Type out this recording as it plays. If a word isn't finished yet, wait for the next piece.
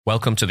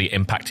Welcome to the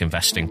Impact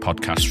Investing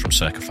podcast from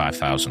Circa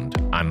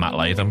 5000. I'm Matt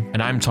Latham.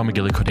 And I'm Tom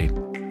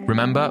McGillicuddy.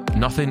 Remember,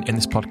 nothing in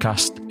this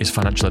podcast is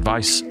financial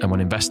advice, and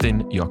when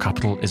investing, your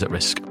capital is at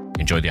risk.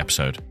 Enjoy the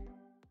episode.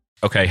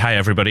 Okay, hi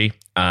everybody.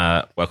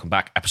 Welcome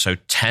back,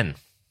 episode 10.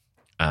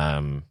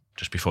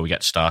 Just before we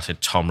get started,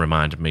 Tom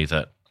reminded me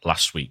that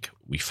last week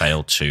we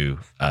failed to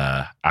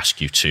ask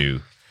you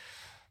to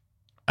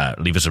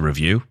leave us a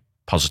review,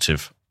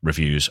 positive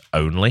reviews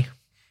only.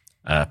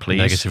 Please.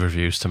 Negative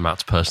reviews to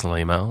Matt's personal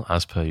email,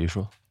 as per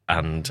usual.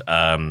 And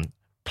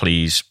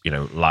please,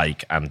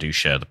 like and do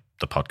share the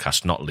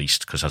podcast, not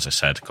least because, as I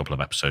said a couple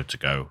of episodes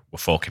ago, we're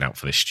forking out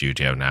for this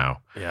studio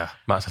now. Yeah,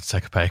 Matt's had to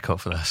take a pay cut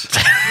for this.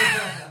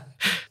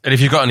 And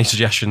if you've got any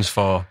suggestions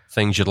for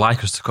things you'd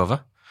like us to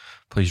cover,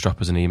 please drop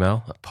us an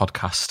email at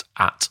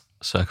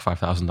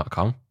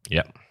podcast@circa5000.com.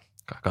 Yep.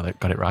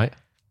 Got it right?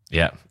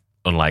 Yeah.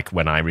 Unlike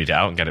when I read it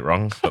out and get it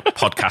wrong, but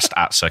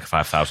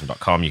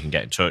podcast@circa5000.com, you can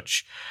get in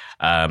touch.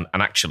 And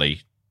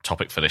actually,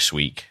 topic for this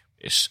week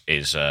is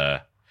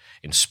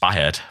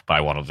inspired by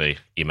one of the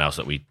emails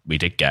that we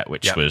did get,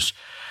 which was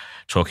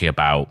talking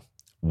about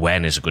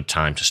when is a good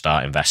time to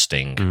start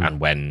investing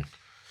and when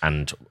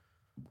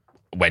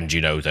do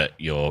you know that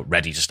you're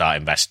ready to start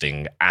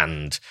investing,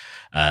 and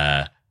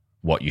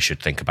what you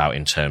should think about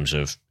in terms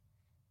of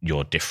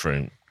your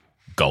different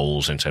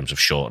goals in terms of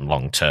short and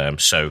long term.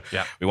 So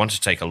we want to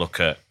take a look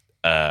at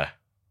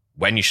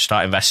when you should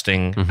start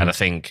investing, and I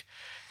think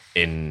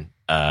in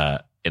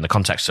the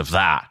context of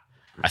that,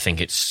 I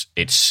think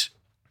it's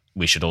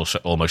we should also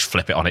almost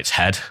flip it on its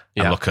head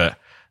and look at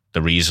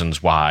the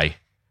reasons why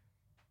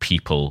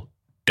people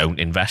don't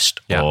invest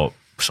or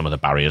some of the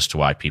barriers to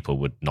why people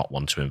would not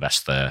want to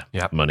invest their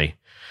money.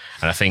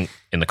 And I think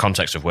in the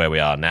context of where we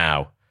are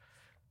now,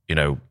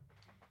 I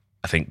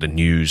think the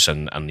news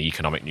and the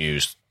economic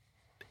news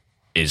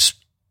is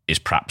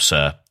perhaps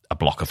a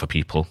blocker for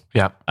people.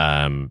 We've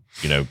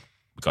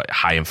got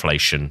high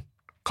inflation,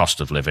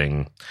 cost of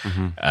living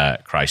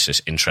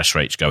crisis, interest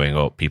rates going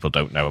up. People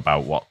don't know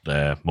about what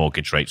their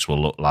mortgage rates will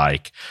look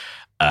like,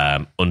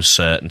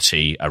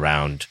 uncertainty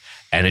around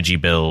energy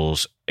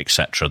bills,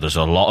 etc. There's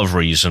a lot of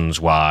reasons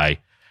why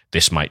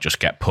this might just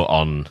get put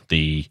on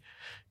the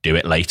do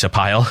it later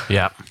pile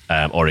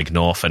or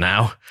ignore for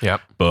now.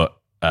 But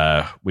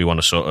we want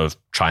to sort of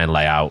try and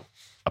lay out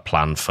a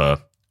plan for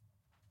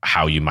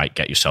how you might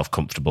get yourself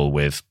comfortable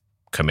with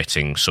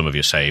committing some of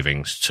your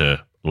savings to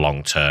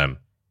long-term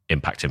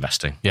impact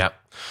investing.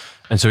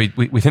 And so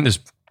we think there's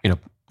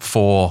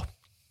 4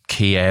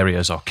 key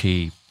areas or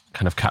key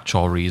kind of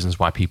catch-all reasons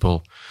why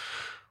people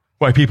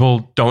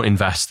don't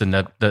invest, and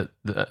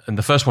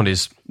the first one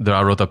is there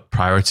are other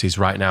priorities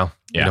right now.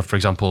 For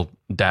example,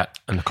 debt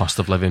and the cost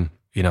of living.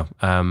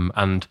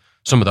 And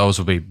some of those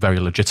will be very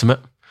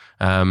legitimate,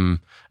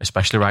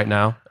 especially right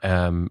now.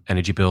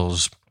 Energy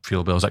bills,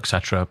 fuel bills,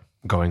 etc.,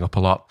 going up a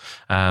lot.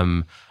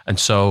 And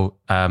so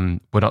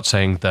we're not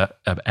saying that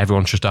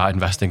everyone should start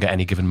investing at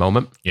any given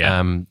moment.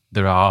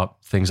 There are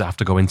things that have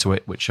to go into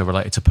it which are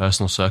related to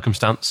personal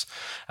circumstance.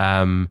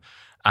 And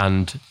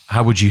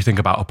how would you think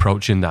about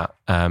approaching that?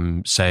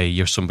 Say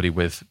you're somebody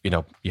with,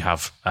 you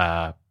have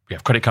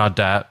credit card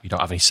debt, you don't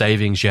have any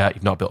savings yet,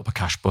 you've not built up a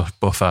cash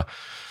buffer.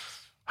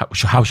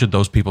 How should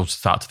those people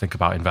start to think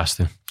about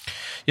investing?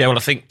 Yeah, well,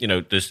 I think,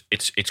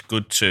 it's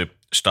good to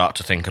start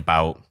to think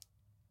about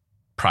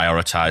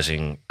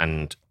prioritizing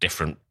and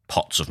different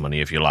pots of money,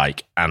 if you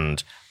like.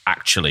 And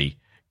actually,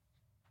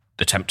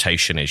 the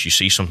temptation is you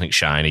see something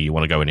shiny, you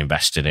want to go and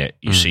invest in it.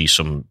 You see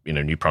some,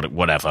 new product,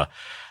 whatever.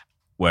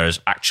 Whereas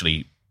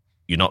actually,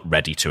 you're not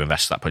ready to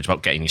invest at that point. It's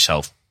about getting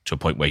yourself to a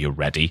point where you're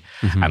ready.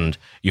 And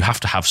you have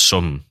to have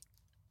some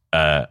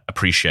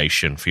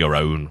appreciation for your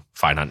own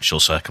financial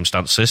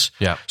circumstances.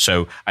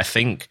 So I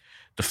think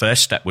the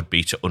first step would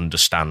be to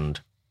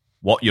understand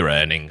what you're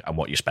earning and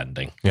what you're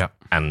spending.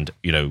 And,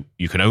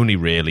 you can only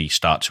really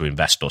start to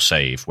invest or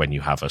save when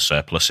you have a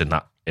surplus in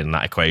that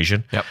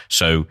equation.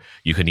 So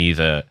you can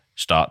either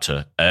start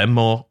to earn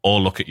more or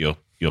look at your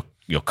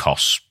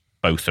costs.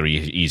 Both are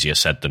easier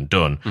said than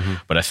done.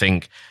 But I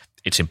think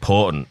it's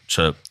important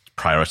to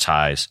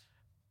prioritize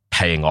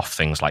paying off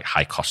things like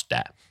high cost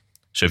debt.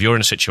 So if you're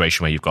in a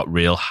situation where you've got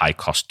real high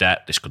cost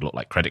debt, this could look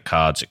like credit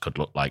cards, it could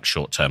look like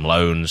short-term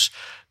loans,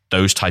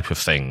 those type of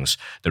things,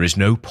 there is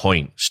no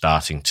point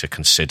starting to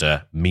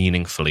consider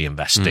meaningfully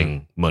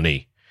investing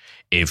money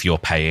if you're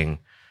paying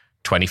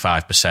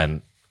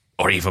 25%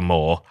 or even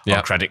more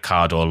on credit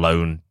card or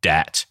loan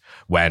debt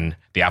when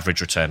the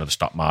average return of the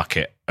stock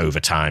market over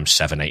time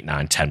 7, 8,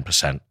 9,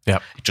 10%.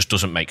 It just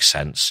doesn't make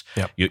sense.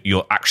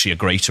 You're actually a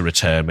greater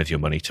return with your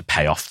money to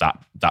pay off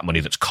that money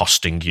that's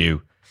costing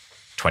you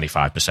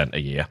 25% a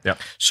year.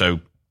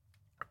 So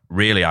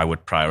really I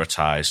would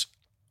prioritize,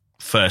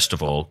 first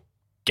of all,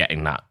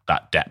 getting that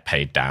debt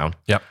paid down.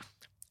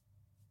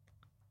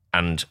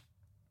 And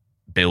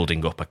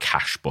building up a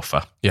cash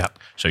buffer.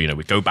 So,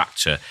 we go back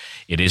to,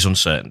 it is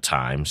uncertain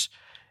times.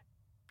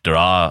 There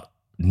are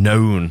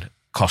known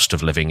cost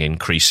of living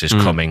increases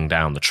coming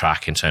down the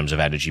track in terms of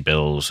energy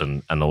bills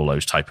and all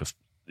those type of,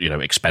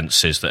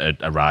 expenses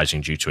that are rising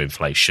due to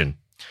inflation.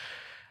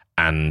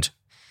 And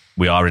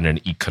we are in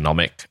an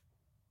economic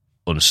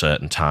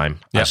uncertain time,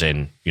 as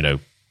in,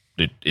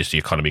 is the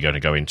economy going to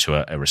go into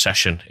a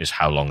recession? Is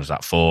how long is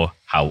that for?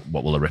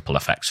 What will the ripple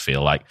effects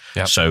feel like?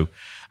 Yep. So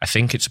I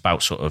think it's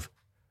about sort of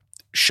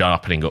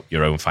sharpening up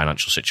your own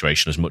financial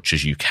situation as much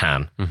as you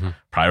can.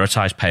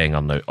 Prioritize paying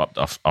on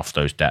off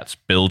those debts.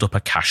 Build up a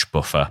cash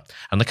buffer,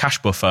 and the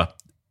cash buffer,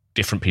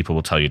 different people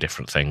will tell you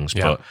different things.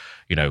 But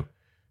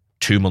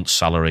 2 months'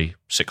 salary,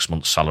 6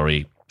 months'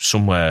 salary,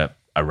 somewhere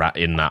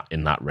in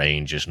that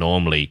range is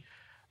normally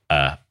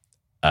a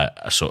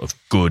sort of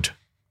good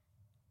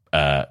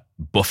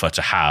buffer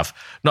to have.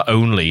 Not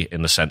only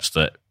in the sense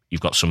that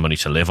you've got some money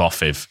to live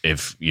off if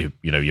you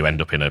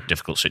end up in a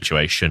difficult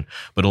situation,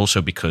 but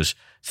also because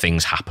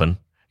things happen.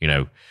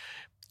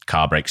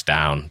 Car breaks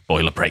down,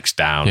 boiler breaks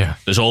down. Yeah.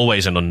 There's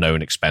always an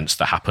unknown expense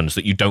that happens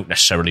that you don't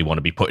necessarily want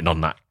to be putting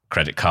on that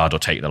credit card or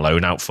taking a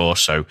loan out for.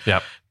 So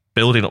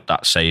building up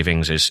that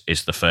savings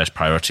is the first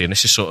priority, and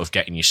this is sort of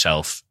getting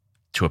yourself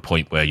to a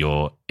point where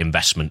you're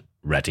investment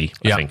ready.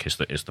 I think is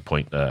the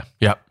point there.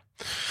 Yeah.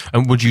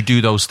 And would you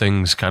do those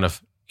things kind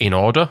of in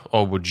order,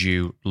 or would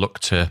you look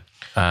to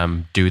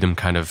do them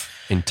kind of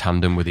in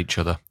tandem with each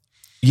other?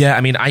 Yeah,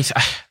 I mean, I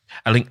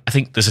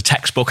think there's a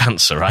textbook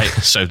answer, right?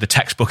 So the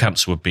textbook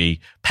answer would be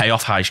pay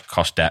off high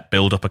cost debt,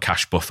 build up a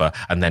cash buffer,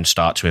 and then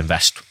start to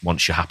invest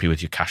once you're happy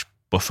with your cash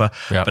buffer.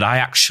 Yep. But I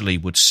actually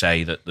would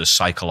say that there's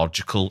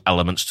psychological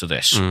elements to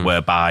this,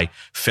 whereby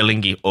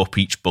filling up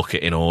each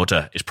bucket in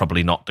order is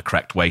probably not the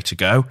correct way to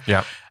go.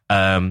 Yeah.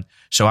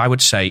 So I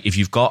would say if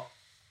you've got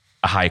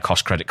a high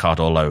cost credit card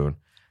or loan,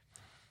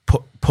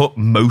 put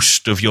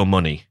most of your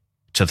money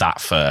to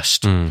that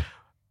first,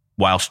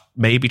 whilst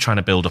maybe trying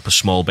to build up a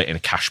small bit in a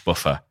cash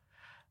buffer.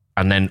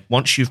 And then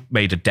once you've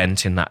made a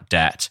dent in that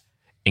debt,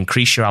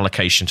 increase your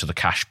allocation to the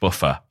cash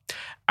buffer,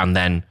 and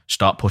then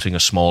start putting a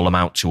small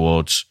amount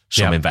towards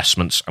some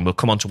investments. And we'll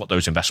come on to what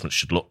those investments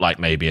should look like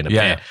maybe in a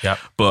bit. Yeah.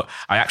 But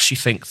I actually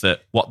think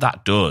that what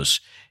that does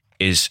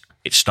is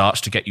it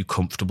starts to get you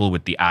comfortable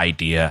with the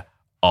idea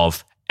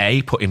of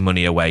putting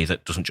money away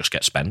that doesn't just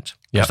get spent.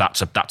 Because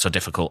that's a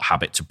difficult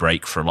habit to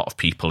break for a lot of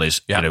people,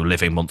 is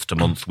living month to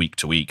month, week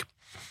to week.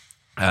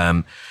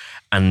 And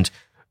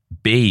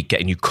B,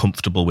 getting you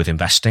comfortable with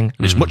investing.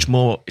 It's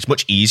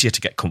much easier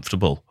to get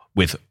comfortable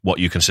with what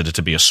you consider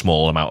to be a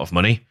small amount of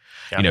money.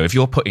 Yep. If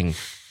you're putting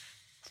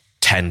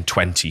 10,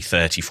 20,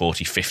 30,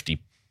 40, 50,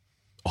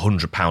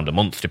 £100 a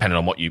month, depending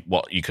on what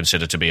you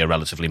consider to be a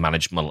relatively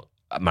manageable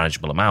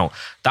amount,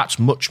 that's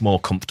much more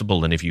comfortable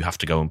than if you have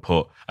to go and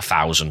put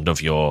 1,000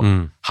 of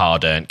your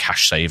hard-earned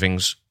cash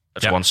savings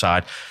to one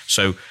side.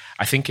 So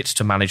I think it's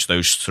to manage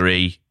those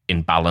three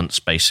in balance,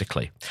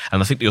 basically.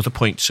 And I think the other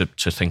point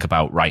to think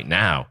about right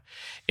now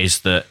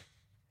is that,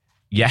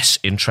 yes,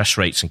 interest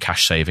rates and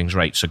cash savings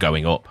rates are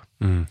going up,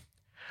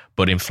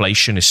 but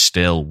inflation is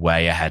still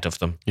way ahead of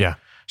them. Yeah.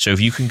 So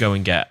if you can go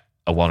and get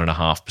a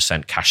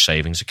 1.5% cash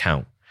savings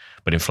account,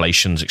 but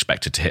inflation's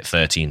expected to hit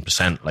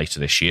 13% later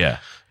this year,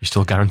 you're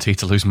still guaranteed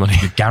to lose money.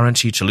 You're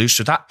guaranteed to lose.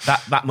 So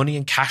that money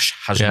in cash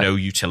has no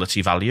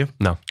utility value.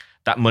 No.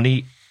 That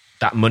money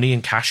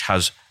in cash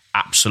has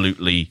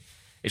absolutely,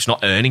 it's not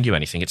earning you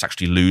anything, it's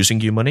actually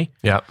losing you money.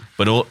 Yeah.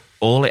 But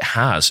all it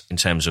has in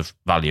terms of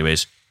value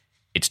is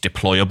it's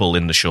deployable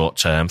in the short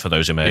term for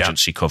those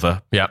emergency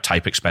cover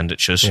type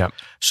expenditures. Yeah.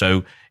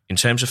 So in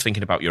terms of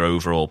thinking about your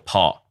overall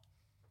pot,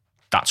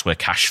 that's where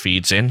cash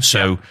feeds in.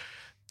 So,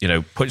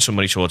 putting some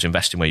money towards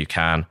investing where you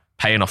can,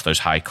 paying off those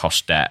high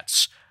cost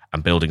debts,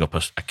 and building up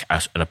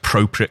an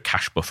appropriate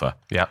cash buffer,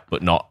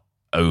 but not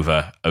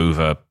over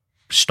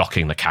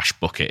stocking the cash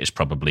bucket is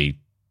probably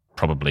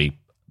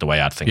the way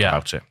I'd think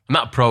about it. And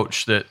that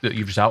approach that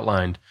you've just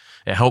outlined,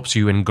 it helps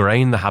you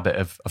ingrain the habit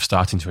of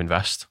starting to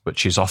invest,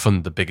 which is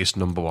often the biggest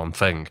number one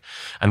thing.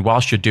 And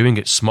whilst you're doing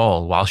it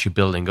small, whilst you're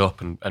building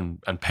up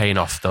and paying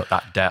off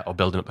that debt or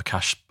building up the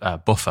cash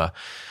buffer,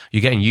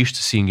 you're getting used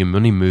to seeing your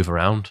money move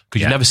around,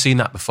 because you've never seen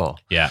that before.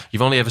 Yeah.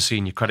 You've only ever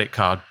seen your credit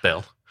card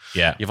bill.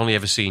 Yeah. You've only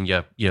ever seen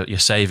your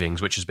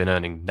savings, which has been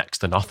earning next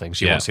to nothing,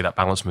 so you won't see that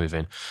balance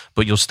moving.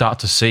 But you'll start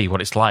to see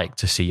what it's like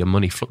to see your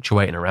money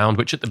fluctuating around,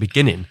 which at the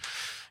beginning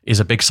is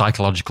a big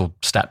psychological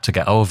step to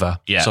get over.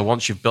 Yeah. So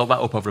once you've built that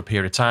up over a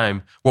period of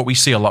time, what we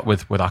see a lot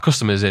with our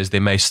customers is they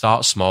may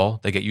start small,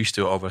 they get used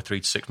to it over a 3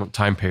 to 6 month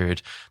time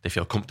period, they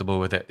feel comfortable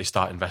with it, they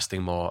start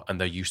investing more, and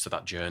they're used to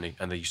that journey,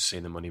 and they're used to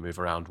seeing the money move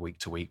around week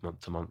to week,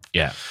 month to month.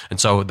 Yeah. And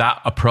so that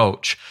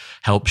approach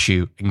helps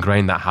you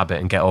ingrain that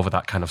habit and get over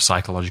that kind of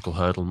psychological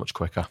hurdle much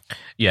quicker.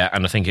 Yeah,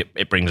 and I think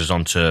it brings us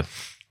on to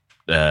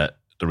the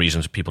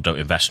reasons people don't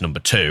invest. Number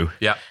 2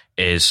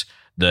 is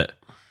that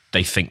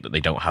they think that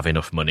they don't have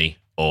enough money,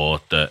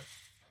 or that,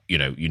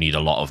 you need a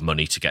lot of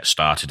money to get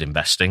started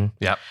investing.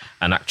 Yeah.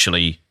 And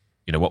actually,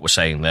 what we're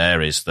saying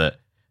there is that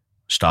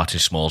starting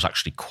small is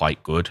actually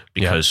quite good,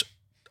 because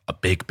a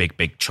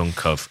big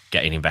chunk of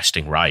getting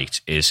investing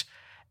right is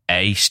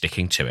A,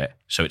 sticking to it.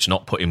 So it's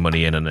not putting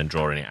money in and then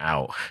drawing it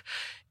out.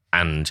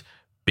 And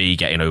B,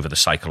 getting over the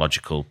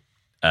psychological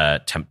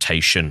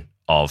temptation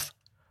of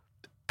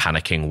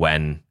panicking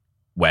when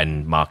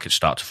when markets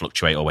start to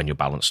fluctuate or when your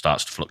balance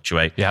starts to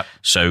fluctuate. Yeah.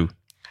 So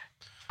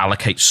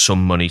allocate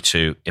some money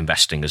to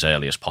investing as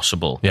early as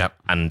possible. Yeah.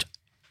 And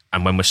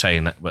when we're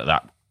saying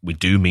that we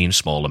do mean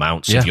small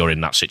amounts. Yeah. If you're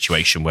in that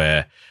situation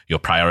where you're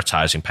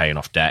prioritizing paying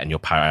off debt and you're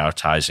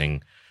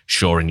prioritizing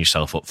shoring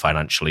yourself up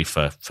financially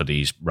for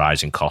these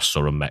rising costs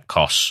or unmet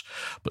costs,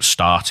 but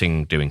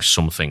starting doing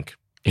something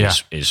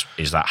is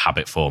that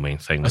habit forming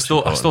thing. I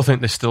still think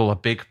there's still a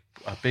big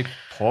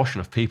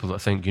portion of people that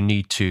think you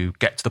need to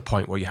get to the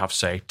point where you have,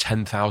 say,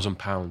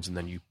 £10,000 and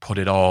then you put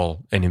it all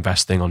in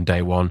investing on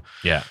day one.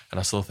 Yeah. And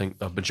I still think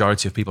the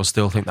majority of people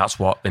still think that's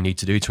what they need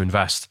to do to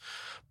invest.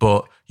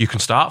 But you can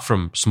start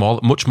from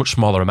much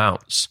smaller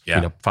amounts,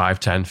 5,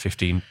 10,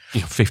 15,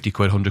 50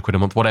 quid, 100 quid a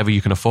month, whatever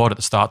you can afford at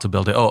the start to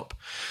build it up.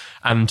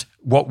 And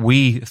what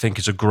we think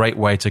is a great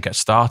way to get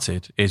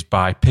started is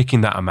by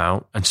picking that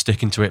amount and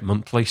sticking to it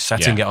monthly,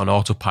 setting it on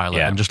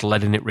autopilot and just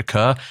letting it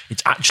recur.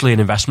 It's actually an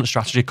investment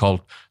strategy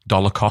called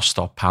dollar cost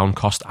or pound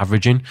cost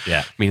averaging,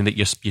 meaning that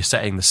you're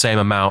setting the same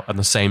amount on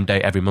the same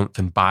day every month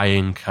and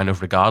buying kind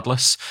of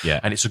regardless.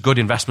 Yeah. And it's a good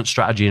investment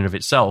strategy in and of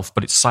itself,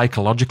 but it's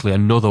psychologically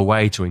another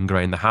way to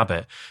ingrain the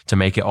habit, to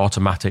make it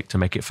automatic, to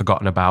make it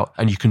forgotten about.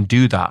 And you can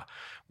do that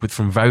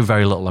from very,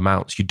 very little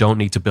amounts. You don't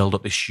need to build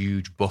up this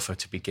huge buffer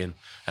to begin.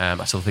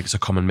 I still think it's a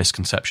common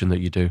misconception that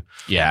you do.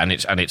 Yeah, and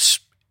it's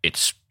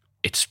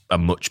a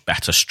much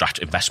better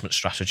investment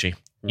strategy.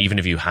 Even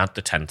if you had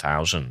the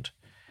 10,000,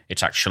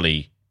 it's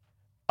actually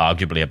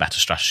arguably a better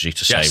strategy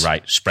to say,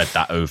 right, spread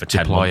that over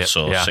 10 months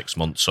or 6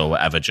 months or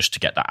whatever, just to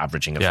get that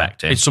averaging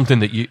effect in. It's something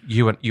that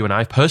you and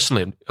I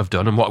personally have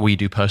done, and what we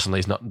do personally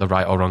is not the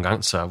right or wrong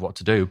answer of what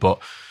to do, but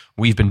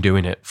we've been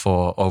doing it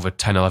for over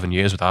 10, 11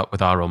 years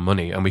with our own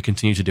money, and we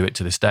continue to do it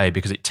to this day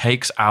because it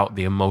takes out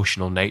the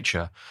emotional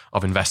nature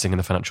of investing in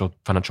the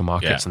financial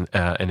markets and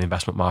in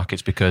investment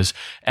markets, because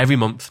every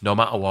month, no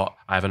matter what,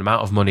 I have an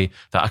amount of money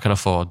that I can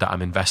afford that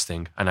I'm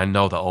investing, and I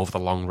know that over the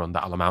long run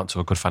that'll amount to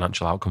a good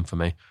financial outcome for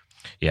me.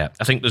 Yeah,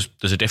 I think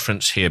there's a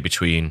difference here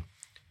between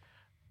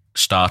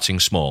starting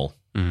small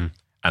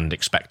and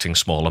expecting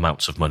small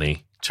amounts of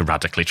money to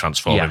radically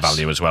transform in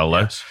value as well,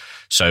 though. Yes.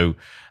 So,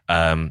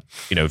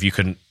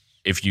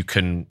 if you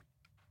can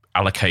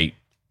allocate,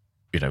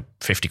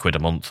 50 quid a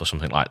month or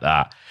something like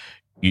that,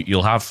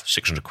 you'll have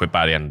 600 quid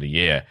by the end of the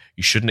year.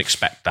 You shouldn't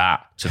expect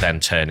that to then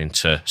turn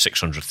into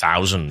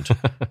 600,000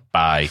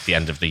 by the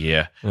end of the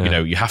year.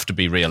 Yeah. You have to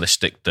be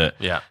realistic that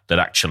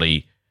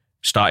actually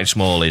starting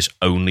small is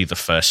only the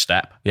first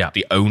step. Yeah.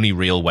 The only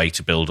real way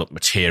to build up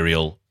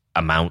material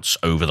amounts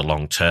over the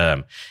long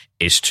term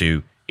is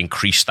to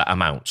increase that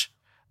amount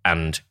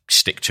and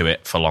stick to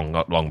it for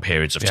long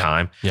periods of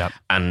time. Yeah.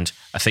 And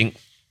I think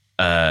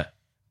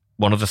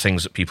one of the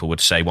things that people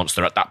would say once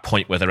they're at that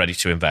point where they're ready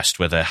to invest,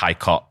 where their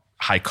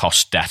high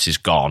cost debt is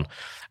gone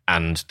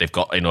and they've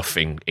got enough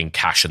in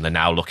cash and they're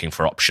now looking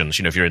for options,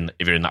 if you're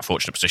in that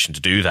fortunate position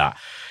to do that,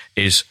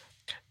 is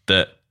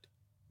that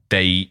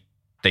they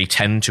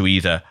tend to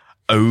either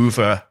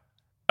over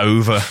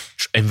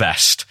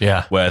invest,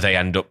 where they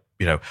end up,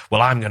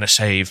 well, I'm going to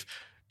save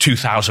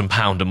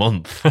 £2,000 a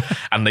month,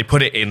 and they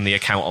put it in the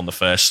account on the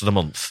 1st of the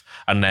month,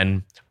 and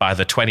then by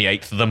the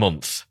 28th of the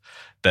month,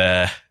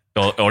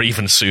 or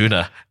even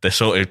sooner, they're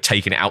sort of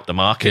taking it out the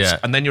markets,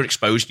 and then you're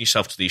exposing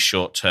yourself to these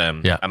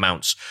short-term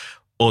amounts.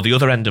 Or the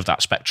other end of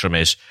that spectrum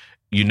is,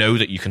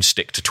 that you can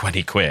stick to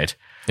 20 quid,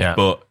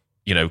 but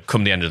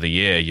come the end of the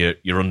year,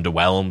 you're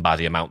underwhelmed by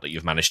the amount that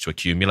you've managed to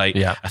accumulate.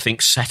 Yeah. I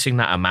think setting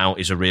that amount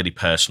is a really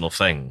personal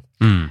thing,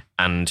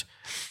 and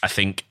I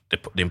think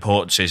the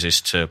importance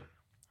is to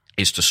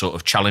sort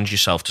of challenge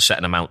yourself to set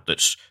an amount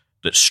that's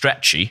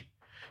stretchy,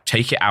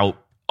 take it out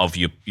of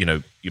your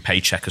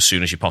paycheck as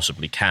soon as you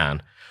possibly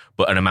can,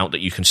 but an amount that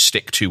you can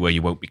stick to where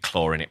you won't be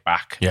clawing it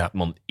back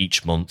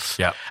each month,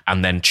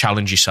 and then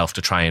challenge yourself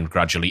to try and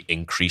gradually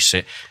increase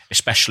it,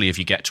 especially if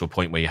you get to a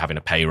point where you're having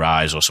a pay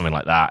rise or something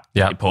like that.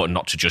 Yeah. It's important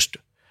not to just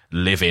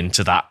live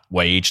into that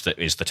wage that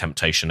is the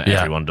temptation that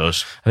everyone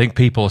does. I think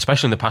people,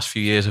 especially in the past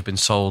few years, have been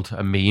sold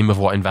a meme of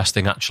what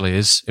investing actually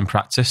is in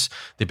practice.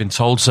 They've been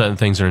told certain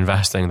things are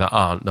investing that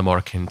aren't. They're more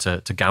akin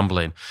to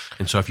gambling.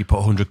 And so if you put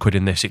 100 quid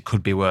in this, it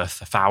could be worth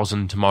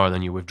 1,000 tomorrow,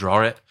 then you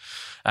withdraw it.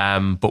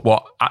 But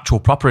what actual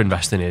proper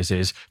investing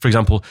is, for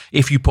example,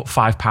 if you put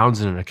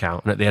 £5 in an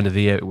account and at the end of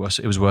the year it was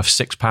worth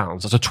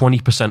 £6, that's a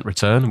 20%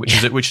 return,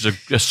 which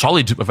is a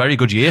solid, a very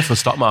good year for the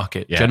stock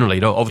market.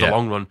 Generally, over the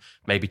long run,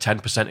 maybe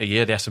 10% a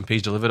year. The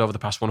S&P's delivered over the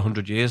past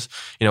 100 years,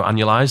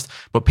 annualized.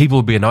 But people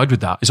will be annoyed with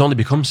that. It's only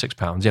become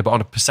 £6, but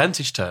on a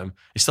percentage term,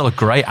 it's still a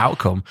great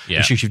outcome.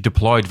 It's just you've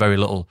deployed very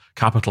little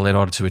capital in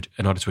order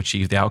to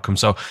achieve the outcome.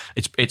 So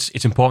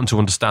it's important to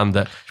understand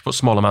that if you put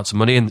small amounts of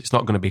money in, it's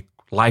not going to be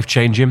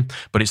life-changing,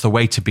 but it's the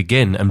way to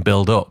begin and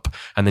build up,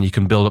 and then you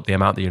can build up the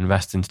amount that you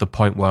invest into the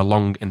point where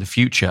long in the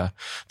future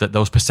that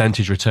those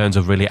percentage returns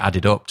have really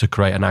added up to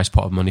create a nice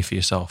pot of money for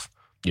yourself.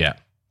 Yeah.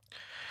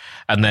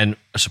 And then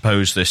I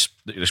suppose this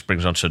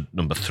brings on to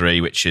number 3,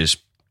 which is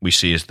we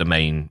see as the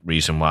main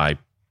reason why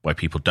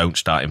people don't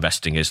start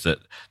investing is that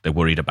they're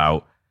worried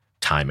about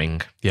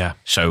timing. Yeah.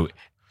 So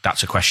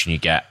that's a question you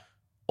get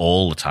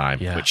all the time,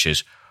 Yeah. which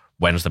is,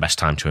 when's the best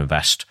time to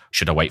invest?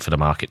 Should I wait for the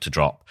market to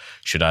drop?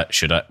 Should I,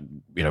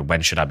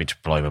 when should I be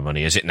deploying my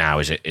money? Is it now?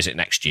 Is it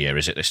next year?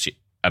 Is it this year?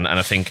 And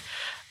I think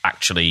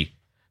actually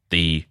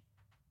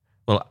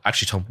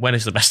Tom, when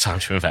is the best time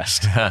to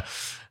invest?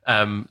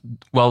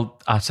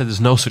 Well, I'd say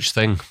there's no such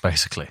thing,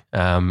 basically.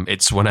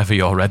 It's whenever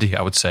you're ready,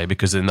 I would say,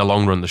 because in the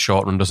long run, the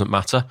short run doesn't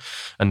matter.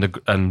 And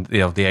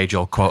the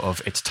age-old quote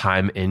of it's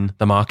time in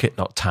the market,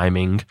 not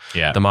timing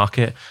the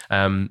market.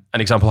 An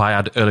example I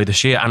had earlier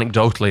this year,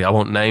 anecdotally, I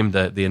won't name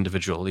the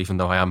individual, even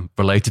though I am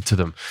related to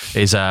them,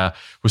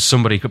 was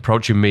somebody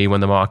approaching me when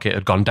the market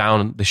had gone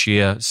down this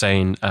year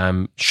saying,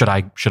 should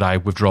I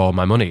withdraw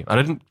my money?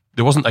 And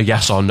there wasn't a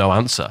yes or no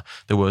answer.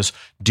 There was,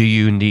 do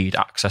you need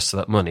access to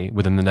that money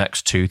within the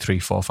next 2, 3,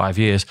 4, 5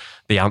 years?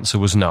 The answer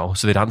was no.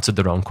 So they'd answered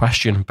their own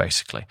question,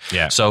 basically.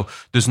 Yeah. So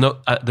there's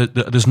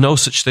no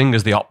such thing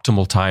as the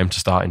optimal time to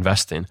start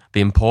investing.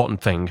 The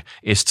important thing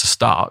is to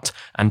start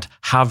and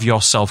have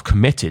yourself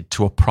committed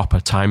to a proper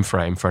time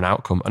frame for an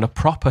outcome. And a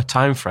proper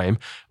time frame,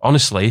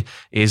 honestly,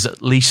 is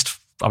at least,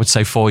 I would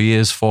say 4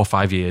 years, 4 or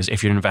 5 years,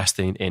 if you're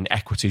investing in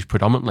equities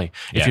predominantly.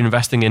 If you're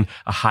investing in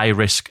a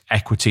high-risk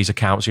equities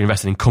account, so you're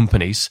investing in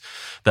companies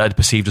that are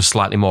perceived as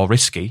slightly more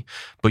risky,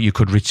 but you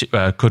could return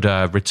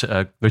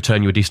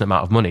you a decent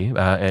amount of money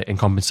in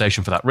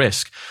compensation for that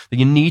risk, then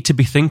you need to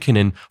be thinking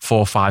in 4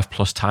 or 5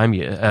 plus time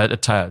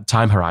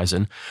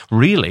horizon.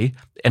 Really,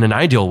 in an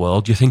ideal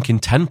world, you're thinking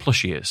 10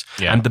 plus years.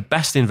 Yeah. And the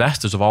best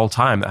investors of all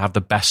time that have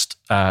the best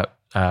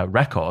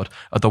record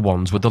are the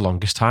ones with the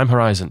longest time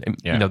horizon.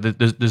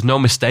 There's no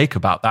mistake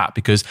about that,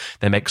 because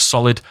they make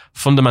solid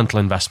fundamental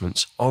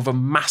investments over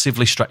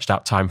massively stretched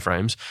out time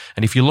frames.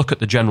 And if you look at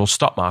the general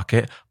stock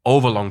market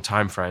over long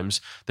time frames,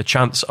 the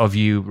chance of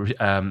you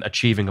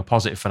achieving a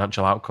positive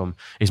financial outcome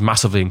is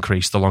massively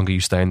increased the longer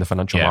you stay in the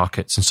financial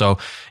markets. And so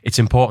it's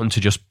important to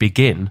just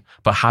begin,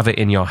 but have it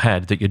in your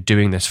head that you're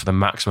doing this for the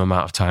maximum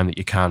amount of time that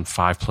you can,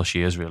 5 plus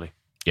years, really.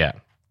 Yeah.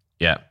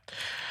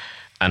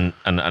 And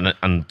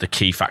the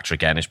key factor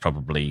again is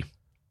probably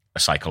a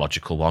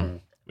psychological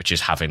one, which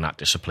is having that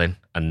discipline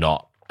and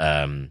not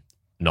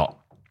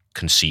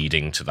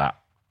conceding to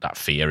that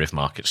fear if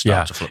markets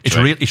start to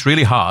fluctuate. It's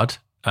really hard.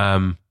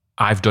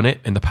 I've done it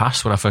in the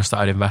past when I first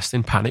started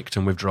investing, panicked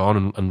and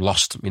withdrawn and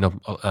lost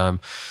a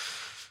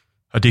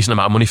decent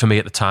amount of money for me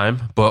at the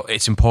time. But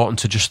it's important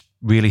to just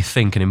really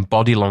think and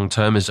embody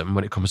long-termism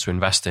when it comes to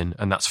investing,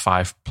 and that's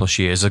 5 plus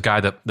years. A guy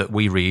that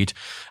we read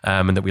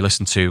and that we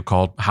listen to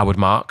called Howard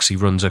Marks. He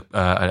runs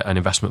an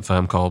investment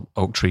firm called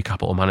Oak Tree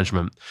Capital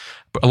Management.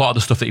 But a lot of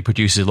the stuff that he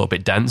produces is a little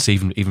bit dense,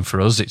 even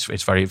for us.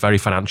 It's very, very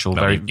financial.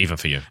 Even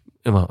for you.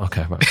 Well,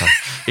 okay, right,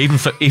 even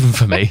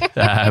for me.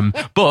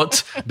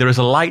 But there is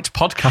a light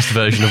podcast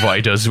version of what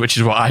he does, which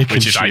is what I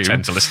consume. I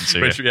tend to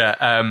listen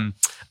to.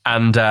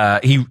 And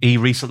he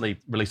recently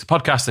released a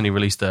podcast, and he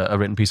released a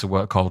written piece of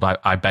work called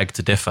I Beg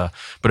to Differ.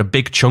 But a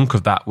big chunk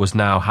of that was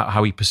now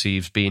how he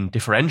perceives being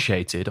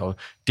differentiated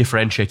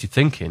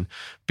thinking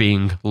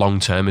being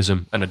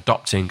long-termism and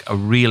adopting a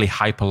really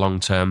hyper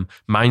long-term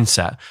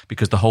mindset,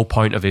 because the whole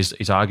point of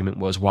his argument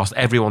was, whilst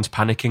everyone's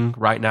panicking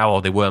right now,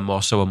 or they were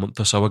more so a month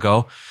or so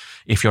ago,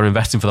 if you're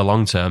investing for the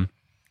long term,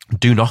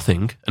 do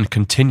nothing and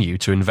continue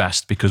to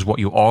invest, because what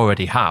you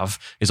already have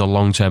is a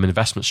long-term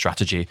investment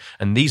strategy.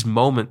 And these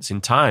moments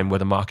in time where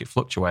the market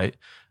fluctuate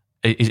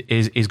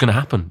is going to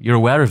happen. You're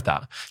aware of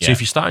that. Yeah. So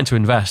if you're starting to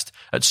invest,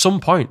 at some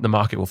point the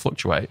market will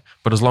fluctuate,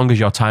 but as long as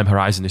your time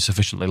horizon is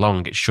sufficiently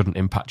long, it shouldn't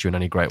impact you in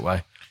any great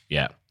way.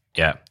 Yeah.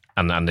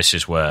 And this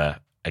is where,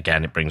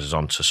 again, it brings us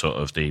on to sort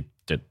of the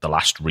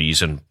last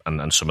reason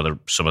and some of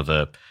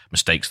the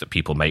mistakes that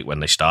people make when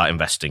they start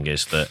investing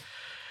is that,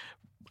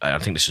 I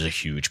think this is a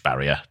huge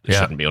barrier that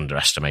shouldn't be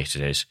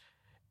underestimated, is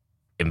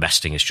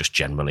investing is just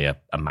generally a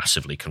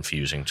massively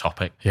confusing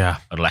topic. Yeah.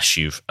 Unless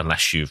you've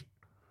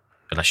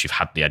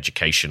had the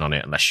education on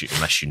it, unless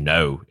you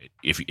know.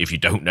 If you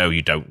don't know,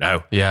 you don't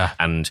know. Yeah.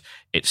 And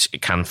it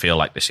can feel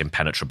like this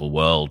impenetrable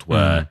world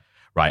where,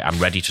 right, I'm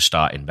ready to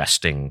start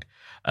investing,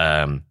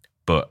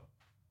 but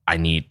I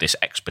need this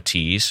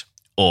expertise,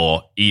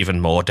 or even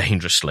more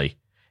dangerously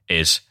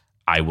is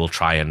I will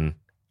try and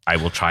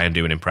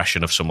do an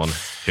impression of someone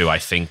who I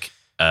think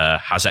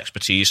has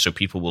expertise. So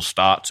people will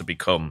start to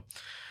become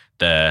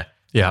a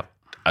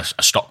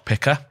stock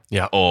picker,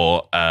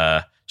 or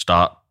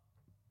start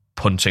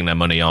punting their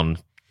money on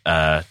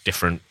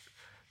different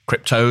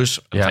cryptos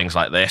and things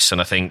like this.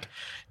 And I think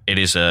it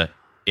is a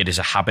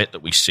habit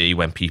that we see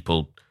when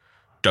people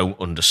don't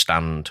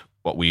understand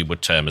what we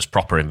would term as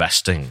proper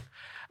investing,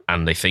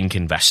 and they think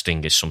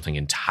investing is something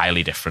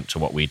entirely different to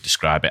what we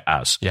describe it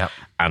as. Yeah.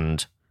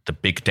 And the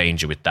big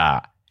danger with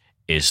that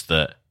is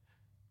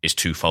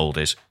twofold.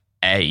 Is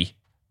A,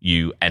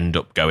 you end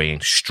up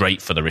going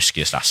straight for the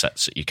riskiest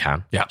assets that you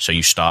can. Yeah. So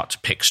you start to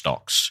pick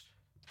stocks,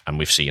 and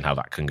we've seen how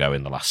that can go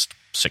in the last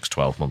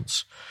 6-12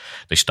 months.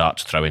 They start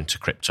to throw into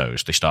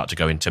cryptos. They start to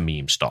go into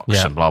meme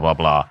stocks and blah, blah,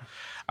 blah.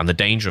 And the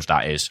danger of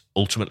that is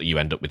ultimately you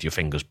end up with your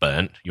fingers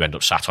burnt. You end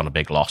up sat on a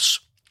big loss.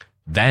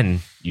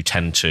 then you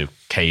tend to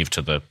cave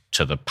to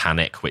the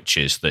panic, which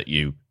is that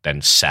you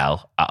then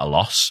sell at a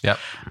loss. Yep.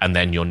 And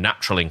then your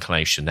natural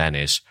inclination then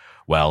is,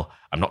 well,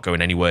 I'm not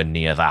going anywhere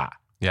near that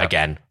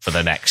again for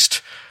the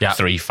next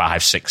 3,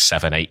 5, 6,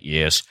 7, 8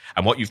 years.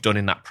 And what you've done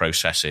in that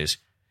process is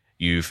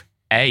you've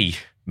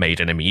made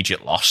an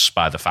immediate loss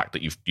by the fact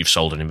that you've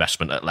sold an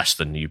investment at less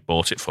than you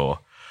bought it for,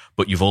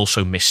 but you've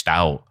also missed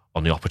out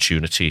on the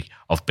opportunity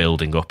of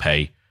building up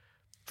a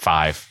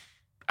 5,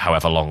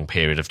 however long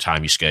period of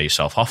time you scare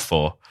yourself off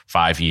for,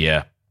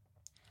 5-year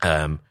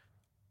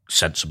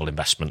sensible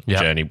investment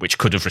journey, which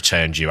could have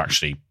returned you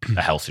actually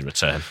a healthy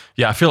return.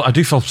 Yeah, I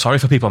do feel sorry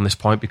for people on this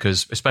point,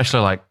 because especially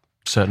like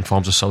certain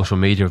forms of social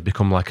media have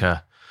become like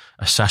a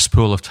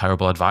cesspool of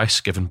terrible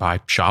advice given by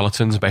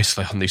charlatans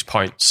basically on these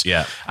points.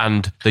 Yeah.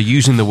 And they're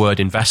using the word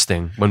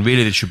investing when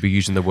really they should be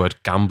using the word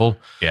gamble.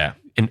 Yeah.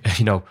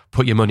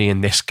 Put your money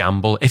in this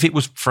gamble. If it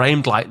was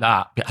framed like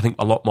that, I think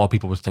a lot more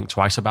people would think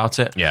twice about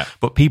it. Yeah.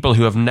 But people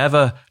who have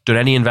never done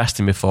any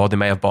investing before, they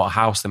may have bought a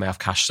house, they may have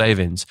cash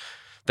savings,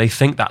 they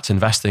think that's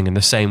investing in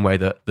the same way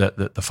that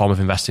the form of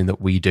investing that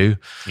we do.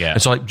 Yeah.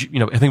 And so, I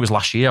think it was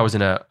last year I was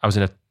in a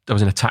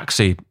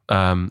taxi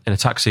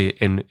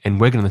in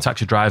Wigan, and the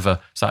taxi driver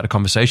started a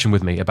conversation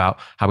with me about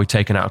how he'd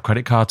taken out a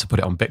credit card to put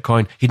it on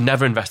Bitcoin. He'd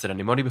never invested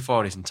any money before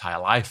in his entire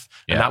life.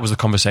 And that was the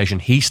conversation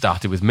he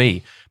started with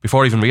me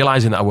before even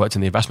realizing that I worked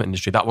in the investment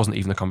industry. That wasn't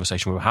even the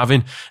conversation we were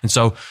having. And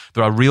so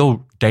there are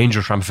real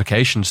dangerous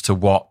ramifications to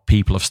what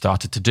people have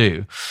started to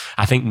do.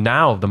 I think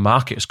now the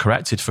market has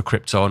corrected for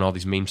crypto and all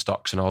these meme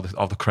stocks and all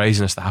the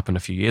craziness that happened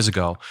a few years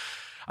ago.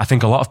 I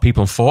think a lot of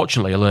people,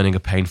 unfortunately, are learning a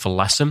painful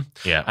lesson.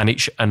 Yeah.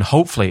 And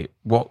hopefully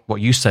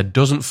what you said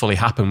doesn't fully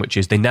happen, which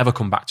is they never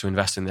come back to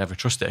investing, they never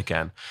trust it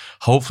again.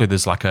 Hopefully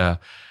there's like a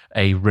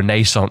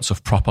renaissance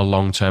of proper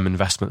long-term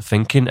investment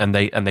thinking, and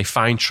they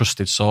find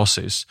trusted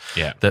sources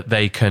that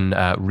they can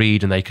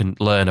read, and they can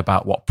learn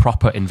about what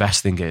proper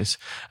investing is,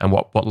 and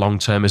what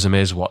long-termism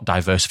is, what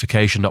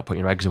diversification, not putting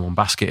your eggs in one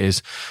basket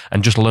is,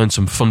 and just learn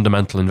some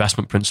fundamental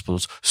investment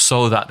principles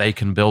so that they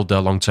can build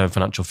their long-term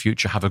financial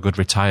future, have a good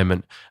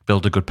retirement,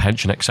 build a good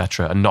pension,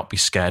 etc., and not be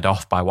scared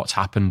off by what's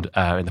happened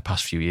in the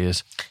past few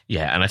years.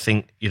 Yeah, and I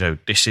think,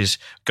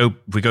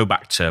 we go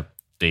back to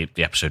the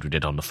episode we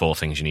did on the 4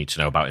 things you need to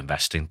know about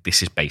investing.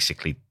 This is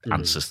basically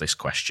answers this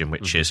question,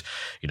 which is,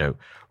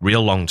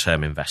 real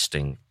long-term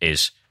investing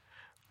is,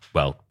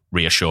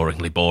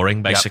 reassuringly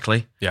boring,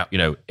 basically. Yeah.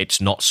 It's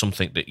not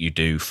something that you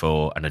do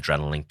for an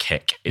adrenaline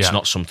kick. It's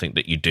not something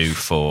that you do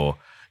for,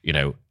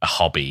 a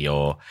hobby,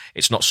 or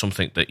it's not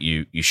something that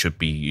you should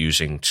be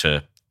using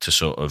to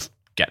sort of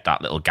get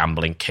that little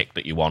gambling kick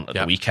that you want at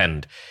the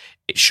weekend.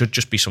 It should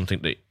just be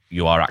something that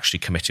you are actually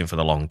committing for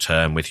the long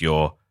term with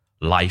your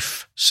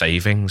life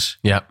savings.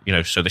 Yeah.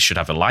 So this should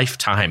have a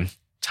lifetime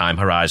time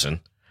horizon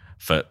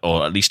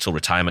or at least till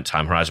retirement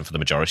time horizon for the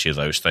majority of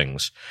those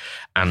things.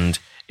 And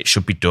it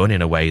should be done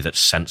in a way that's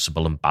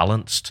sensible and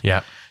balanced.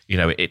 Yeah.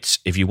 It's,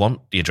 if you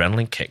want the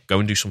adrenaline kick, go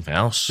and do something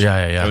else.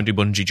 Yeah. Go and do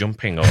bungee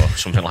jumping or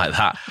something like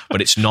that.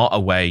 But it's not a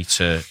way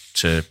to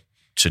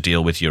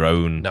deal with your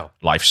own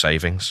life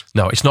savings.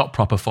 No, it's not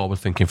proper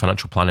forward-thinking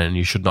financial planning, and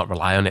you should not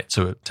rely on it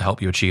to help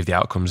you achieve the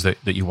outcomes that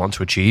you want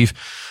to achieve.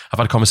 I've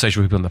had a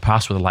conversation with people in the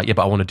past where they're like,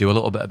 but I want to do a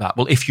little bit of that.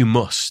 Well, if you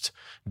must,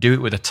 do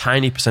it with a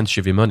tiny percentage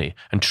of your money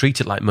and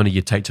treat it like money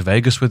you'd take to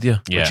Vegas with you,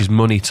 which is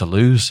money to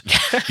lose.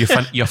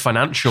 Your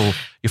financial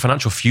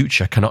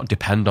future cannot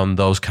depend on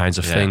those kinds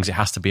of things. It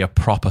has to be a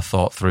proper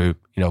thought through,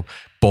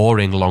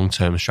 boring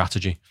long-term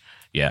strategy.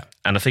 Yeah,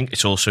 and I think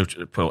it's also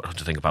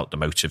to think about the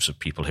motives of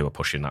people who are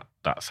pushing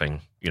that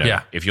thing.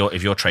 If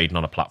you're trading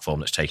on a platform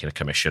that's taking a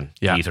commission,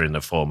 either in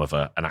the form of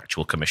an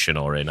actual commission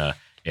or in an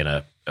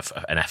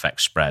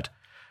FX spread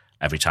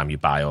every time you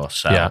buy or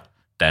sell,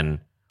 then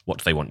what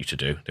do they want you to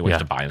do? They want you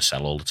to buy and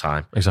sell all the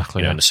time.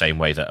 Exactly. In the same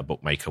way that a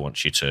bookmaker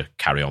wants you to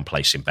carry on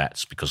placing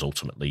bets, because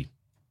ultimately,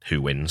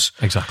 who wins?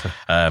 Exactly.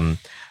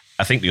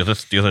 I think the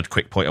other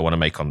quick point I want to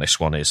make on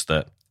this one is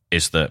that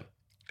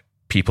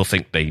people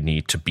think they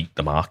need to beat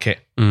the market.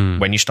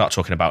 When you start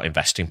talking about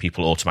investing,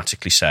 people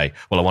automatically say,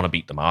 well, I want to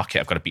beat the market.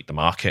 I've got to beat the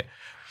market.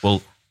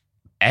 Well,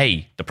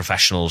 the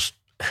professionals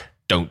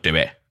don't do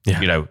it.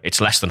 Yeah.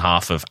 It's less than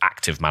half of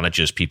active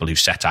managers, people who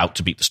set out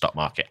to beat the stock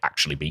market,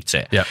 actually beat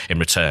it in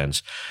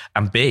returns.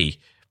 And B,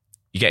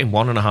 you're getting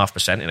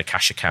 1.5% in a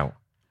cash account,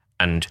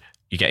 and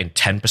you're getting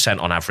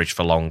 10% on average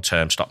for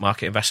long-term stock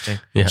market investing.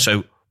 Yeah.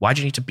 So why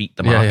do you need to beat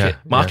the market?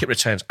 Market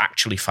returns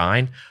actually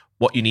fine.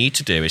 What you need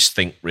to do is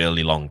think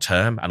really long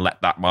term and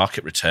let that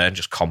market return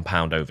just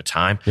compound over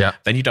time. Yeah.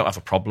 Then you don't have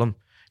a problem.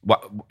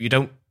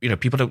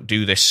 People don't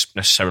do this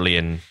necessarily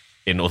in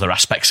in other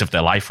aspects of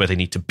their life where they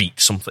need to beat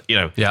something.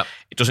 It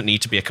doesn't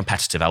need to be a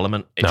competitive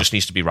element. It just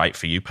needs to be right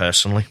for you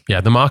personally.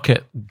 Yeah, the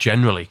market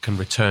generally can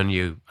return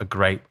you a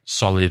great,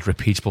 solid,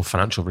 repeatable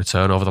financial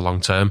return over the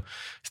long term.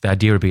 So the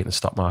idea of beating the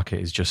stock market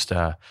is just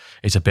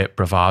it's a bit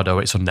bravado.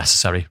 It's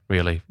unnecessary,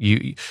 really.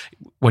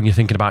 When you're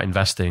thinking about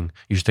investing,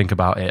 you should think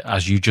about it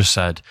as you just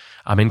said.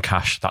 I'm in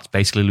cash. That's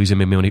basically losing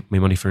my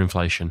money for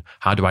inflation.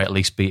 How do I at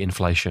least beat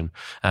inflation?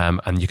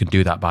 And you can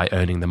do that by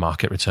earning the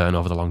market return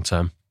over the long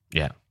term.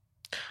 Yeah.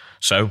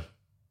 So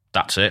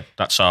that's it.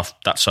 That's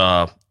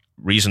our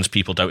reasons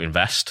people don't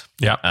invest.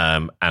 Yeah.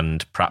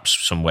 And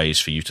perhaps some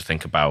ways for you to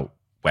think about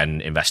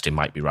when investing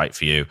might be right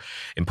for you.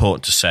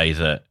 Important to say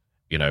that,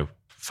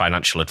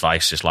 financial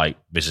advice is like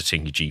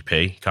visiting your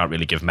GP. You can't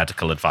really give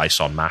medical advice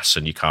en masse,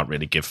 and you can't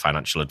really give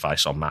financial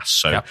advice en masse.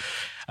 So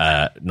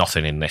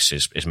nothing in this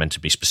is meant to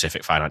be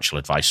specific financial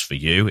advice for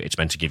you. It's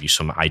meant to give you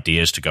some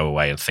ideas to go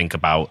away and think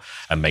about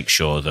and make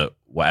sure that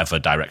whatever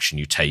direction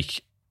you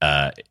take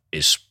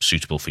is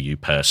suitable for you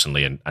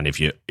personally. And if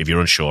you're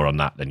unsure on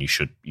that, then you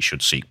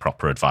should seek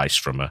proper advice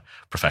from a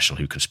professional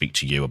who can speak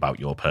to you about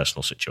your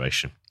personal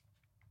situation.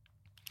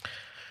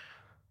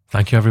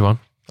 Thank you, everyone.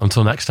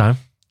 Until next time.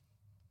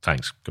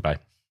 Thanks. Goodbye.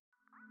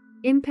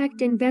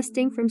 Impact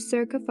Investing from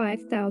Circa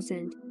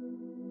 5000.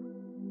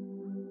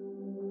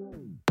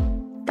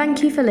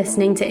 Thank you for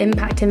listening to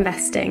Impact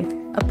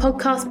Investing, a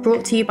podcast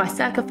brought to you by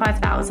Circa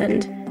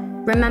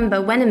 5000.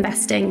 Remember, when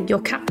investing,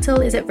 your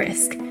capital is at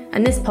risk,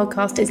 and this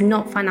podcast is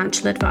not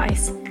financial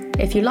advice.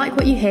 If you like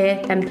what you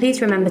hear, then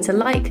please remember to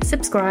like,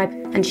 subscribe,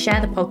 and share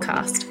the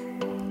podcast.